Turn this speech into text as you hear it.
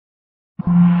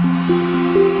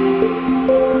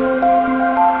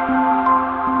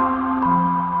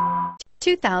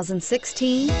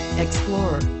2016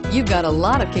 Explorer. You've got a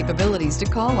lot of capabilities to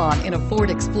call on in a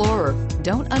Ford Explorer.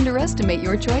 Don't underestimate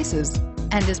your choices,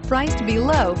 and is priced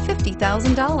below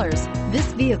 $50,000. This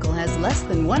vehicle has less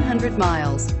than 100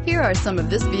 miles. Here are some of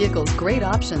this vehicle's great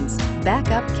options: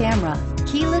 backup camera,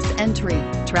 keyless entry,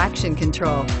 traction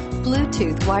control,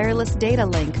 Bluetooth wireless data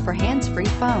link for hands-free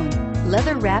phone,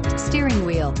 leather-wrapped steering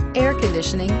wheel, air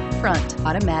conditioning, front,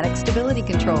 automatic stability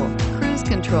control, cruise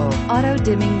control,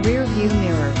 auto-dimming rear view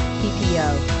mirror,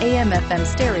 PPO, AM/FM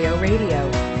stereo radio.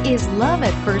 Is love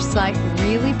at first sight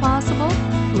really possible?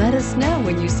 Let us know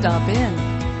when you stop in.